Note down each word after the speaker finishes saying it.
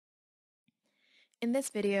In this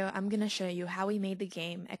video, I'm going to show you how we made the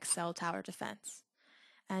game Excel Tower Defense.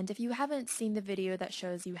 And if you haven't seen the video that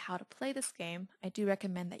shows you how to play this game, I do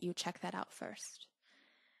recommend that you check that out first.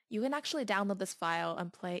 You can actually download this file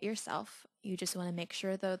and play it yourself. You just want to make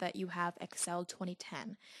sure though that you have Excel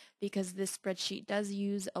 2010 because this spreadsheet does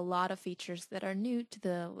use a lot of features that are new to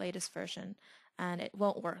the latest version and it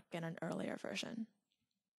won't work in an earlier version.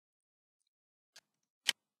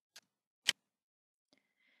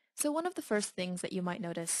 So one of the first things that you might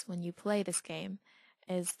notice when you play this game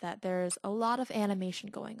is that there's a lot of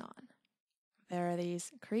animation going on. There are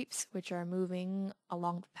these creeps which are moving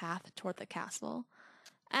along the path toward the castle,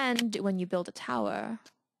 and when you build a tower,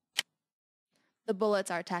 the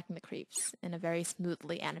bullets are attacking the creeps in a very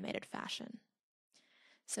smoothly animated fashion.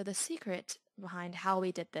 So the secret behind how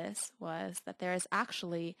we did this was that there is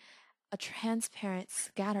actually a transparent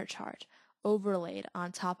scatter chart overlaid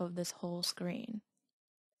on top of this whole screen.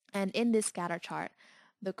 And in this scatter chart,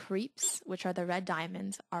 the creeps, which are the red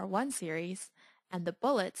diamonds, are one series, and the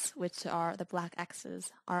bullets, which are the black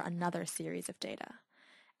X's, are another series of data.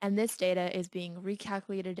 And this data is being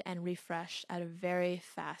recalculated and refreshed at a very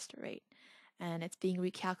fast rate. And it's being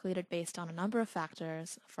recalculated based on a number of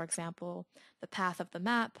factors, for example, the path of the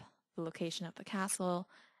map, the location of the castle,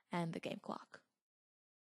 and the game clock.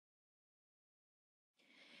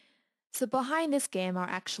 So behind this game are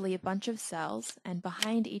actually a bunch of cells, and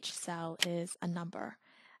behind each cell is a number.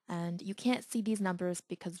 And you can't see these numbers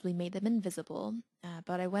because we made them invisible,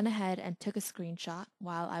 but I went ahead and took a screenshot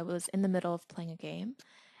while I was in the middle of playing a game,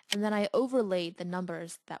 and then I overlaid the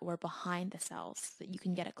numbers that were behind the cells so that you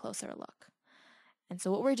can get a closer look. And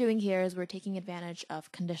so what we're doing here is we're taking advantage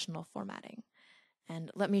of conditional formatting.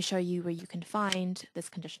 And let me show you where you can find this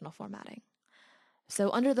conditional formatting. So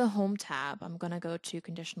under the Home tab, I'm going to go to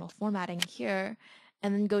Conditional Formatting here,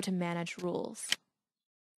 and then go to Manage Rules.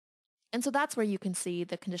 And so that's where you can see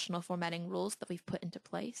the conditional formatting rules that we've put into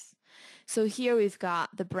place. So here we've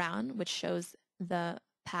got the brown, which shows the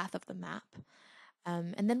path of the map.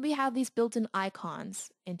 And then we have these built-in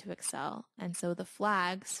icons into Excel. And so the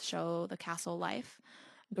flags show the castle life.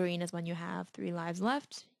 Green is when you have 3 lives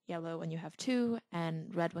left, yellow when you have 2,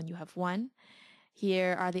 and red when you have 1.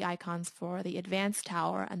 Here are the icons for the advanced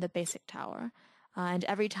tower and the basic tower. And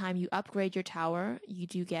every time you upgrade your tower, you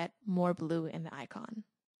do get more blue in the icon.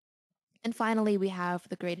 And finally, we have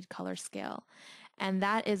the graded color scale. And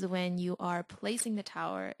that is when you are placing the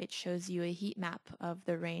tower, it shows you a heat map of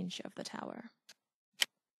the range of the tower.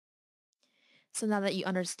 So now that you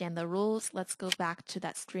understand the rules, let's go back to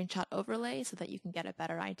that screenshot overlay so that you can get a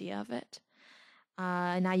better idea of it.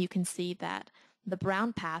 Now you can see that the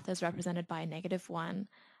brown path is represented by a -1.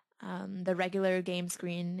 The regular game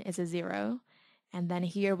screen is a 0. And then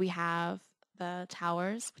here we have the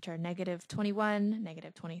towers, which are -21,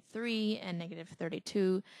 -23, and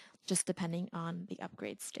 -32, just depending on the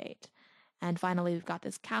upgrade state. And finally, we've got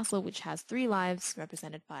this castle, which has 3 lives,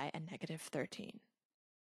 represented by a -13.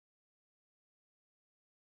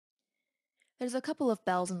 There's a couple of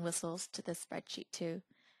bells and whistles to this spreadsheet too.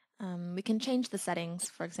 We can change the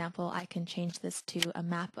settings. For example, I can change this to a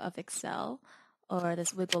map of Excel or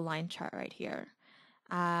this wiggle line chart right here.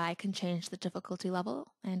 I can change the difficulty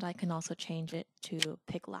level and I can also change it to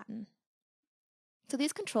pick Latin. So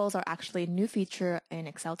these controls are actually a new feature in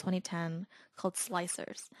Excel 2010 called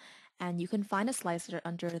slicers. And you can find a slicer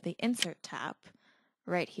under the Insert tab.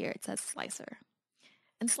 Right here it says Slicer.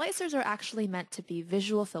 And slicers are actually meant to be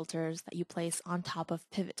visual filters that you place on top of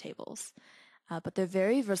pivot tables. But they're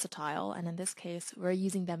very versatile, and in this case, we're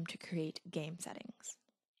using them to create game settings.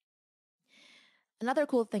 Another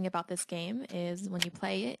cool thing about this game is when you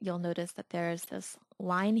play it, you'll notice that there's this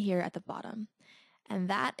line here at the bottom, and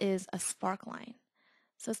that is a spark line.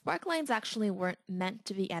 So spark lines actually weren't meant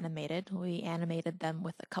to be animated. We animated them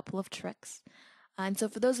with a couple of tricks. And so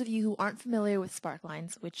for those of you who aren't familiar with spark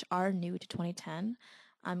lines, which are new to 2010,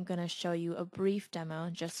 I'm going to show you a brief demo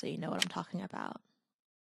just so you know what I'm talking about.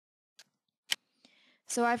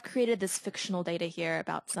 So I've created this fictional data here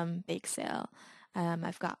about some bake sale.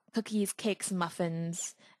 I've got cookies, cakes,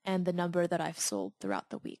 muffins, and the number that I've sold throughout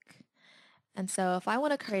the week. And so if I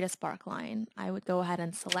want to create a spark line, I would go ahead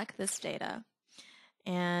and select this data.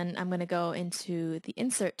 And I'm going to go into the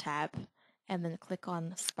Insert tab and then click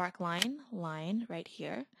on Spark Line right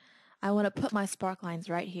here. I want to put my spark lines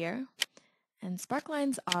right here. And spark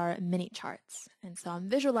lines are mini charts. And so I'm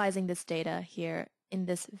visualizing this data here in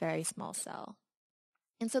this very small cell.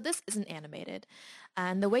 And so this isn't animated.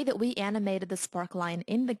 And the way that we animated the spark line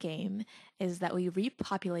in the game is that we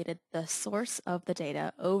repopulated the source of the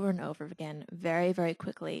data over and over again very, very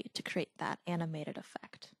quickly to create that animated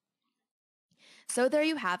effect. So there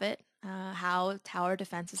you have it. how tower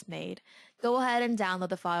defense is made, go ahead and download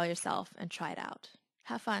the file yourself and try it out.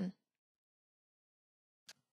 Have fun.